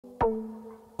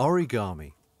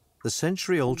Origami, the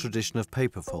century-old tradition of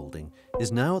paper folding,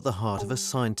 is now at the heart of a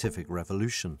scientific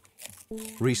revolution.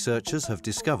 Researchers have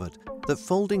discovered that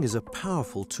folding is a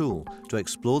powerful tool to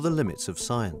explore the limits of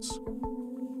science.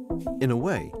 In a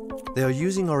way, they are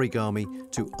using origami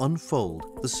to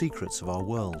unfold the secrets of our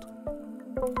world.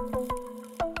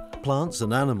 Plants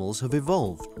and animals have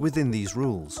evolved within these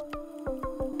rules.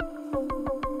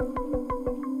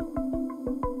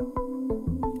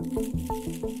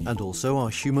 And also our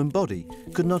human body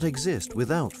could not exist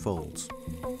without folds.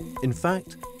 In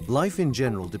fact, life in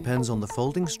general depends on the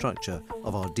folding structure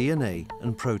of our DNA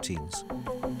and proteins.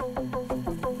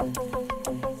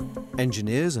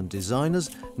 Engineers and designers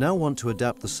now want to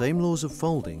adapt the same laws of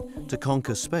folding to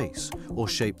conquer space or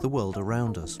shape the world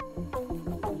around us.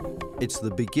 It's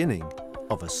the beginning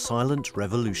of a silent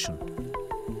revolution.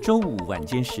 周五晚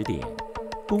间10点，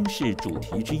公视主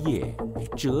题之夜，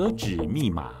折纸密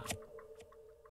码。